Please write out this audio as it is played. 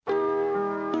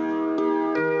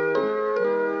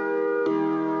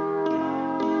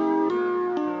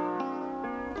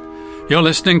You're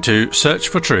listening to Search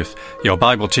for Truth, your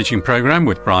Bible teaching programme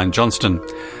with Brian Johnston.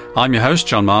 I'm your host,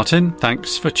 John Martin.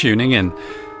 Thanks for tuning in.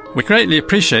 We greatly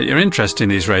appreciate your interest in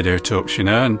these radio talks,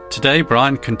 and today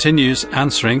Brian continues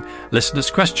answering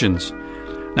listeners' questions.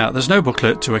 Now, there's no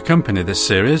booklet to accompany this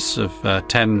series of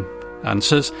 10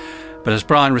 answers, but as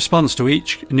Brian responds to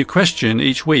each new question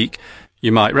each week,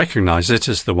 you might recognise it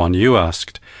as the one you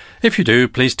asked. If you do,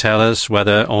 please tell us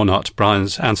whether or not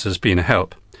Brian's answer's been a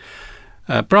help.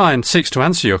 Brian seeks to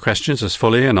answer your questions as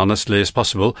fully and honestly as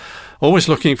possible, always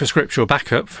looking for scriptural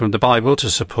backup from the Bible to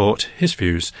support his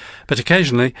views. But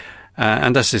occasionally,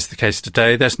 and as is the case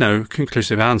today, there's no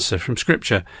conclusive answer from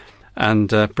Scripture, and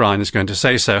Brian is going to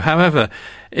say so. However,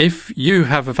 if you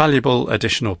have a valuable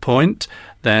additional point,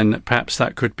 then perhaps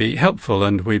that could be helpful,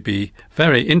 and we'd be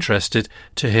very interested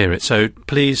to hear it. So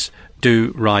please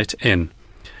do write in.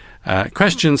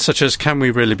 Questions such as, can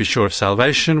we really be sure of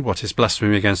salvation? What is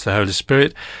blasphemy against the Holy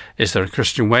Spirit? Is there a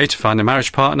Christian way to find a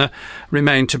marriage partner?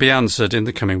 Remain to be answered in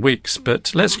the coming weeks.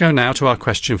 But let's go now to our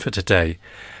question for today.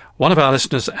 One of our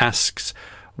listeners asks,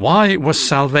 why was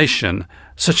salvation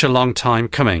such a long time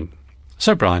coming?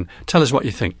 So, Brian, tell us what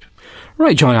you think.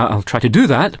 Right, John, I'll try to do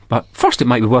that, but first it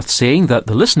might be worth saying that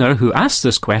the listener who asked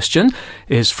this question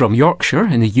is from Yorkshire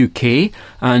in the UK,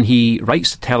 and he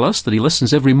writes to tell us that he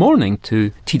listens every morning to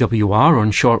TWR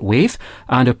on shortwave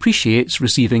and appreciates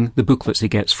receiving the booklets he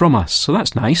gets from us. So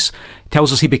that's nice. He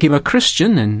tells us he became a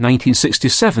Christian in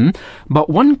 1967,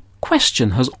 but one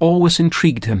question has always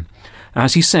intrigued him.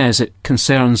 As he says, it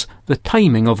concerns the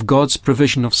timing of God's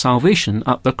provision of salvation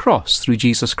at the cross through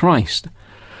Jesus Christ.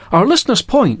 Our listener's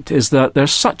point is that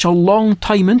there's such a long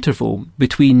time interval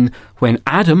between when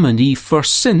Adam and Eve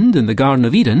first sinned in the Garden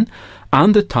of Eden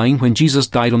and the time when Jesus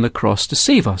died on the cross to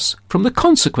save us from the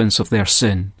consequence of their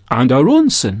sin and our own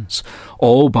sins,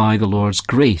 all by the Lord's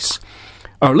grace.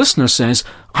 Our listener says,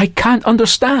 I can't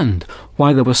understand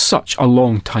why there was such a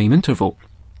long time interval.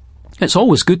 It's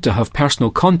always good to have personal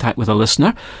contact with a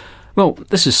listener. Well,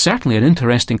 this is certainly an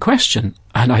interesting question,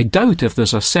 and I doubt if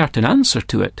there's a certain answer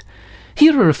to it.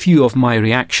 Here are a few of my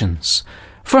reactions.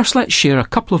 First, let's share a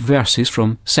couple of verses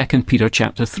from 2 Peter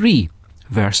chapter 3,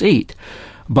 verse 8.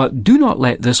 But do not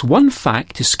let this one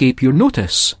fact escape your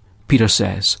notice, Peter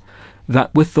says,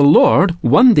 that with the Lord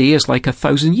 1 day is like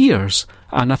 1,000 years,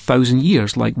 and 1,000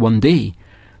 years like 1 day.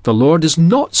 The Lord is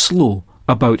not slow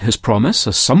about his promise,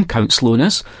 as some count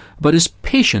slowness, but is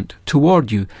patient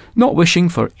toward you, not wishing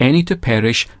for any to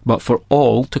perish, but for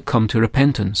all to come to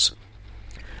repentance.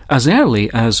 As early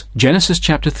as Genesis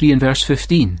chapter 3 and verse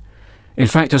 15. In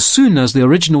fact, as soon as the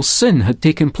original sin had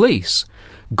taken place,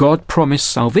 God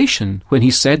promised salvation when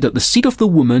he said that the seed of the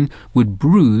woman would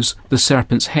bruise the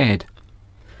serpent's head.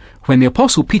 When the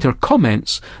Apostle Peter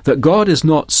comments that God is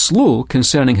not slow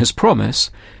concerning his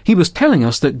promise, he was telling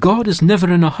us that God is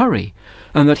never in a hurry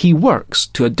and that he works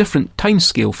to a different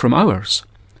timescale from ours.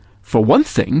 For one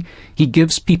thing, he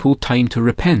gives people time to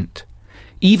repent.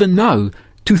 Even now,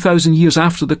 2,000 years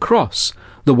after the cross,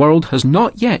 the world has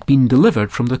not yet been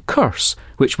delivered from the curse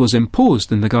which was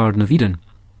imposed in the Garden of Eden.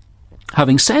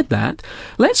 Having said that,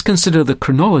 let's consider the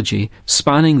chronology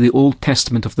spanning the Old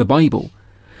Testament of the Bible.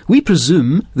 We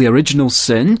presume the original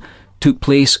sin took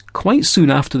place quite soon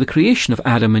after the creation of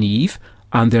Adam and Eve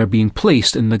and their being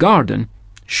placed in the garden.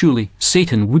 Surely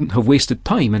Satan wouldn't have wasted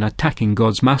time in attacking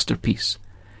God's masterpiece.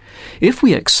 If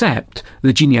we accept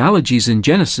the genealogies in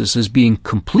Genesis as being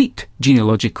complete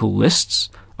genealogical lists,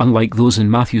 unlike those in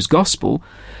Matthew's Gospel,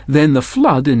 then the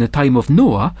flood in the time of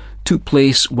Noah took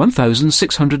place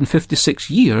 1,656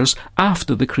 years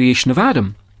after the creation of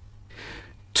Adam.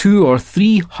 200 or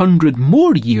 300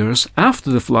 more years after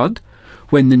the flood,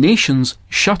 when the nations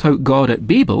shut out God at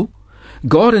Babel,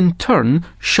 God in turn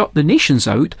shut the nations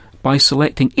out by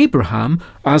selecting Abraham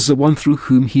as the one through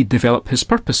whom he developed his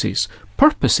purposes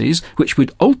which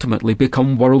would ultimately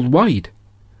become worldwide.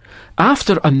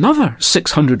 After another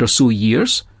 600 or so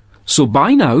years, so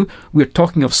by now we're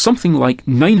talking of something like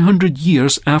 900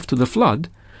 years after the flood,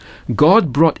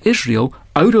 God brought Israel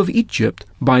out of Egypt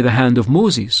by the hand of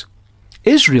Moses.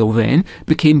 Israel then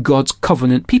became God's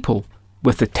covenant people,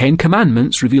 with the 10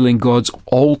 Commandments revealing God's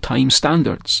all-time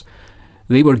standards.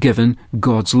 They were given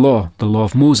God's law, the law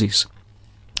of Moses.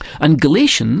 And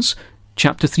Galatians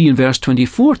chapter 3 and verse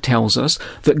 24 tells us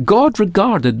that God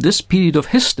regarded this period of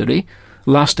history,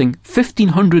 lasting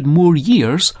 1,500 more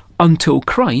years until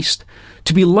Christ,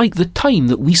 to be like the time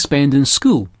that we spend in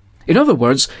school. In other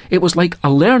words, it was like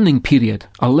a learning period,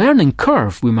 a learning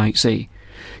curve, we might say.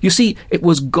 You see, it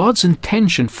was God's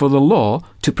intention for the law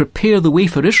to prepare the way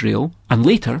for Israel, and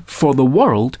later for the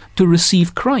world to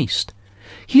receive Christ.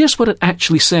 Here's what it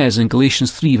actually says in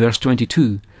Galatians 3 verse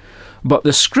 22. But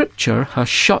the Scripture has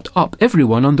shut up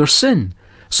everyone under sin,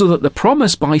 so that the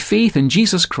promise by faith in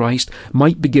Jesus Christ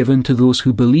might be given to those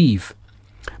who believe.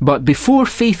 But before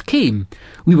faith came,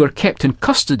 we were kept in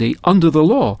custody under the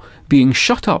law, being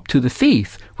shut up to the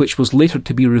faith which was later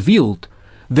to be revealed.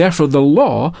 Therefore the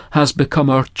law has become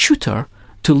our tutor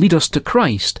to lead us to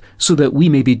Christ, so that we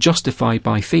may be justified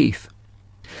by faith.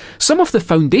 Some of the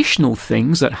foundational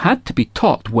things that had to be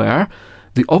taught were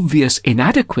the obvious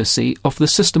inadequacy of the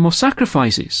system of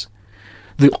sacrifices,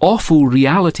 the awful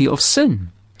reality of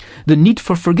sin, the need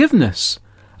for forgiveness,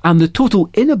 and the total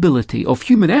inability of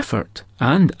human effort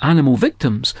and animal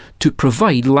victims to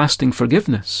provide lasting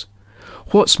forgiveness.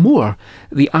 What's more,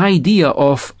 the idea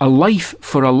of a life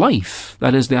for a life,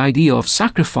 that is, the idea of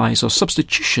sacrifice or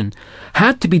substitution,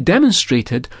 had to be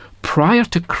demonstrated prior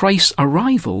to Christ's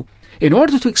arrival in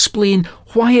order to explain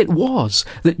why it was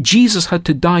that Jesus had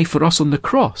to die for us on the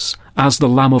cross as the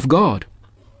Lamb of God.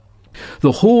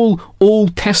 The whole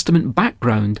Old Testament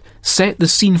background set the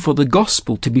scene for the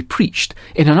gospel to be preached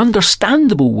in an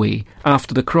understandable way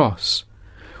after the cross.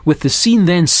 With the scene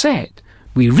then set,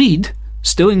 we read,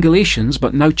 still in Galatians,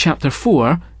 but now chapter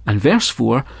 4 and verse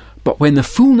 4, "But when the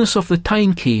fullness of the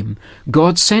time came,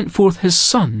 God sent forth his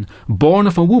Son, born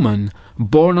of a woman,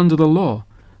 born under the law,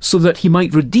 so that he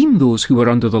might redeem those who were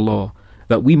under the law,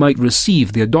 that we might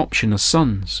receive the adoption as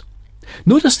sons."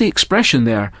 Notice the expression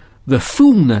there, the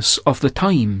fullness of the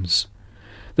times.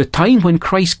 The time when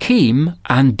Christ came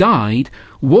and died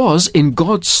was, in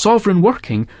God's sovereign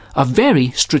working, a very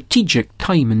strategic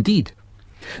time indeed.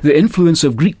 The influence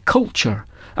of Greek culture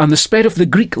and the spread of the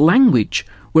Greek language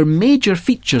were major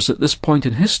features at this point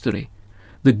in history.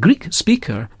 The Greek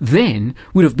speaker then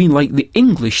would have been like the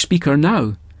English speaker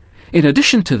now. In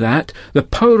addition to that, the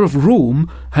power of Rome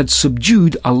had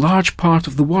subdued a large part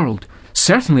of the world,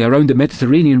 certainly around the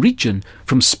Mediterranean region,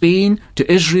 from Spain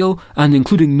to Israel and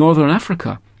including northern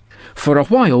Africa. For a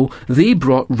while, they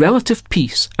brought relative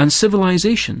peace and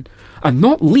civilization, and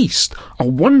not least a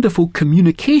wonderful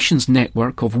communications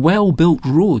network of well-built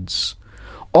roads.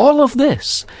 All of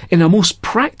this, in a most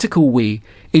practical way,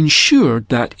 ensured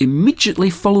that immediately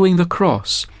following the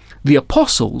cross, the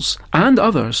apostles and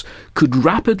others could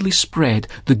rapidly spread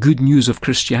the good news of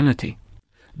Christianity.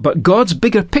 But God's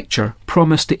bigger picture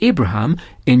promised to Abraham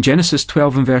in Genesis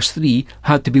 12 and verse 3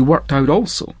 had to be worked out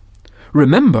also.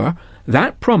 Remember,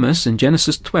 that promise in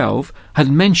Genesis 12 had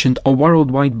mentioned a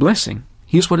worldwide blessing.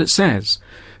 Here's what it says.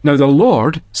 "Now the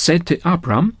Lord said to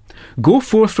Abram, Go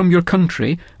forth from your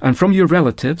country and from your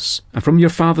relatives and from your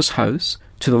father's house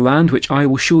to the land which I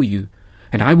will show you.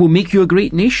 And I will make you a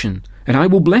great nation, and I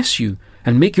will bless you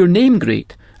and make your name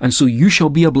great, and so you shall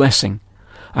be a blessing.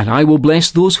 And I will bless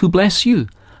those who bless you,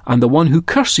 and the one who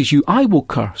curses you I will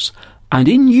curse, and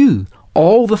in you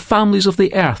all the families of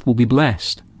the earth will be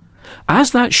blessed."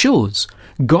 As that shows,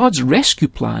 God's rescue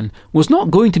plan was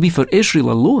not going to be for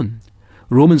Israel alone.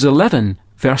 Romans 11,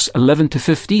 verse 11 to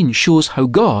 15 shows how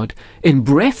God, in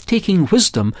breathtaking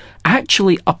wisdom,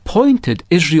 actually appointed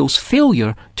Israel's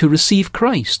failure to receive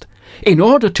Christ in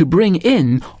order to bring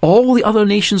in all the other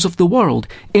nations of the world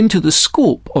into the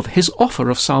scope of his offer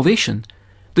of salvation.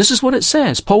 This is what it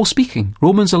says, Paul speaking,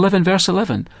 Romans 11 verse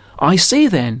 11. "I say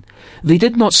then, they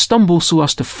did not stumble so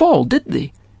as to fall, did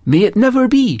they? May it never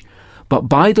be. But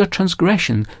by their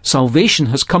transgression, salvation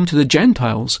has come to the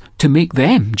Gentiles to make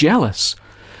them jealous.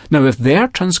 Now if their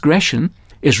transgression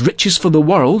is riches for the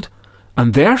world,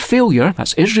 and their failure,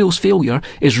 that's Israel's failure,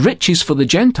 is riches for the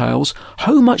Gentiles,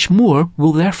 how much more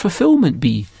will their fulfillment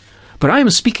be? But I am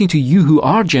speaking to you who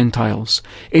are Gentiles.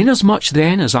 Inasmuch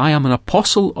then as I am an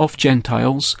apostle of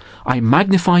Gentiles, I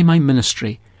magnify my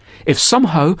ministry, if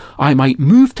somehow I might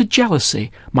move to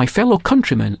jealousy my fellow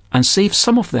countrymen and save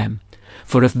some of them.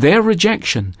 For if their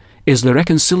rejection is the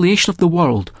reconciliation of the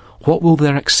world, what will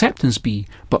their acceptance be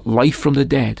but life from the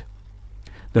dead?"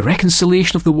 The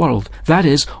reconciliation of the world, that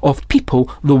is, of people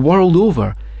the world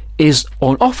over, is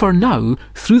on offer now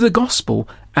through the gospel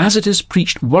as it is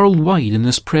preached worldwide in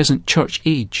this present church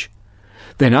age.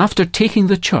 Then after taking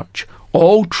the church,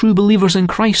 all true believers in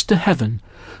Christ, to heaven,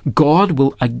 God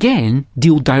will again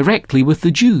deal directly with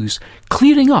the Jews,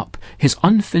 clearing up his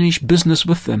unfinished business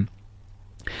with them.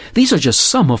 These are just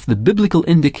some of the biblical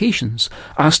indications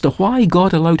as to why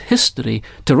God allowed history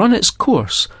to run its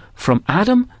course from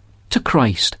Adam to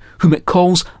Christ, whom it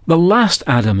calls the last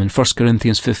Adam in 1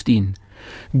 Corinthians 15.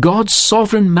 God's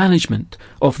sovereign management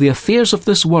of the affairs of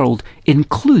this world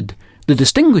include the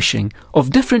distinguishing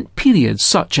of different periods,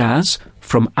 such as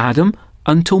from Adam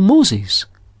until Moses,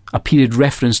 a period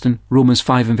referenced in Romans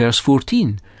 5 and verse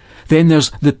 14. Then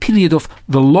there's the period of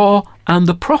the law and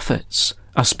the prophets,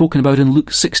 as spoken about in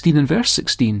Luke 16 and verse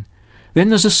 16. Then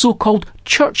there's the so-called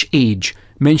church age,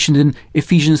 mentioned in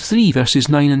Ephesians 3, verses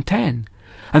 9 and 10.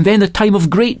 And then the time of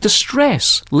great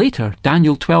distress, later,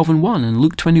 Daniel 12 and 1 and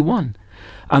Luke 21.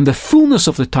 And the fullness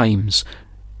of the times,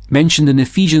 mentioned in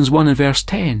Ephesians 1 and verse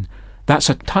 10. That's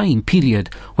a time period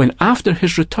when after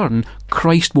his return,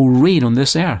 Christ will reign on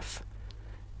this earth.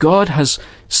 God has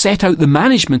set out the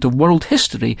management of world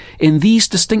history in these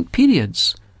distinct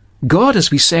periods. God,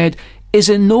 as we said, is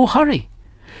in no hurry.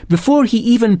 Before he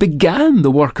even began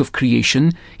the work of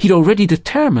creation, he'd already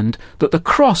determined that the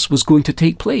cross was going to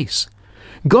take place.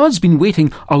 God's been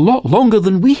waiting a lot longer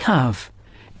than we have.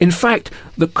 In fact,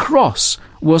 the cross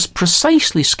was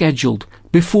precisely scheduled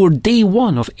before day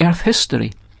one of earth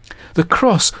history. The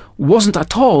cross wasn't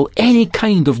at all any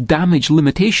kind of damage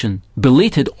limitation,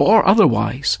 belated or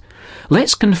otherwise.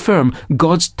 Let's confirm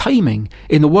God's timing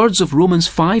in the words of Romans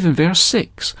 5 and verse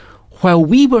 6. While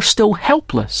we were still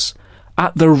helpless,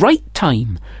 at the right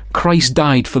time, Christ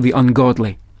died for the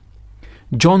ungodly.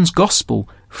 John's Gospel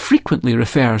frequently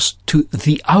refers to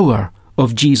the hour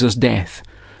of Jesus' death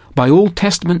by Old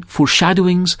Testament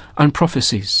foreshadowings and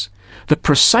prophecies. The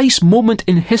precise moment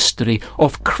in history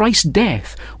of Christ's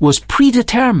death was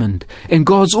predetermined in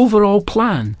God's overall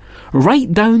plan,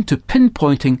 right down to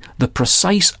pinpointing the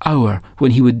precise hour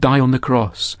when he would die on the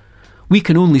cross. We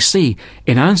can only say,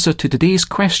 in answer to today's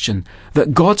question,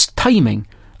 that God's timing,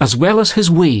 as well as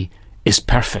his way, is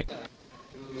perfect.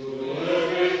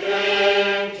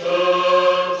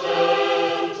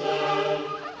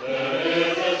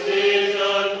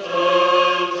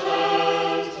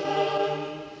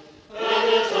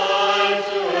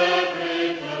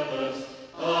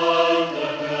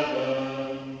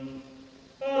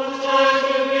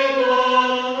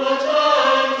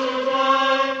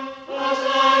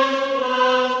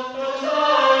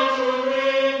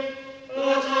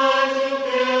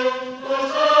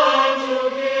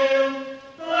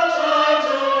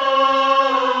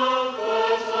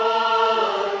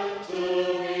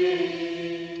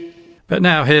 But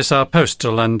now here's our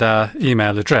postal and our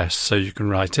email address so you can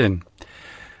write in.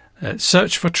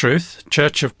 Search for Truth,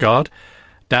 Church of God,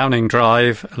 Downing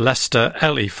Drive, Leicester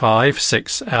LE5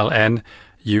 6LN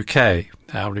UK.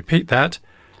 I'll repeat that.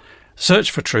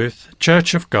 Search for Truth,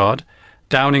 Church of God,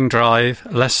 Downing Drive,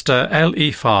 Leicester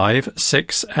LE5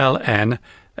 6LN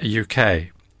UK.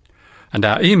 And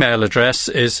our email address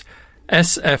is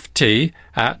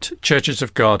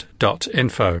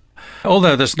sft@churchesofgod.info.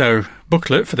 Although there's no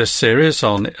booklet for this series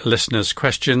on listeners'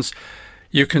 questions,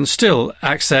 you can still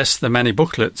access the many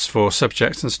booklets for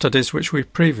subjects and studies which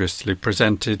we've previously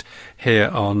presented here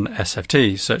on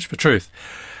SFT, Search for Truth.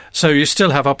 So you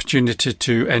still have opportunity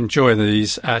to enjoy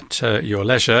these at your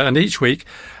leisure, and each week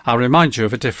I'll remind you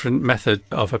of a different method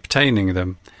of obtaining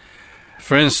them.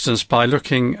 For instance, by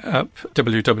looking up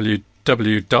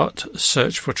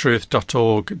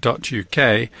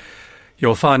www.searchfortruth.org.uk,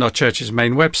 you'll find our church's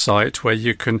main website where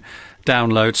you can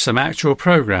download some actual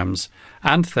programmes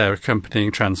and their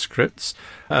accompanying transcripts,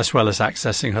 as well as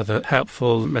accessing other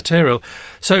helpful material.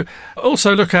 So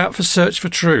also look out for Search for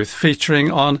Truth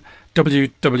featuring on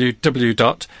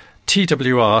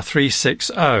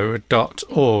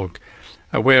www.twr360.org.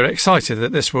 We're excited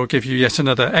that this will give you yet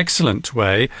another excellent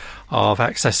way of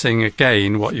accessing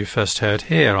again what you first heard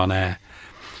here on air.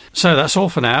 So that's all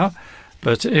for now.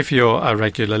 But if you're a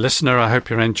regular listener, I hope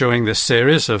you're enjoying this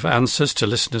series of answers to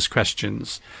listeners'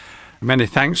 questions. Many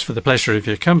thanks for the pleasure of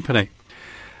your company.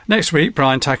 Next week,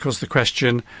 Brian tackles the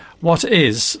question, what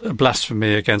is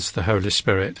blasphemy against the Holy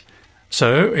Spirit?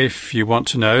 So, if you want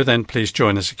to know, then please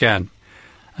join us again.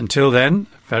 Until then,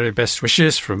 very best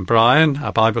wishes from Brian,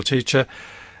 our Bible teacher,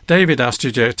 David, our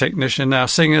studio technician, our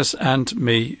singers, and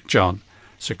me, John.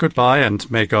 So goodbye, and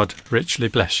may God richly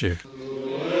bless you.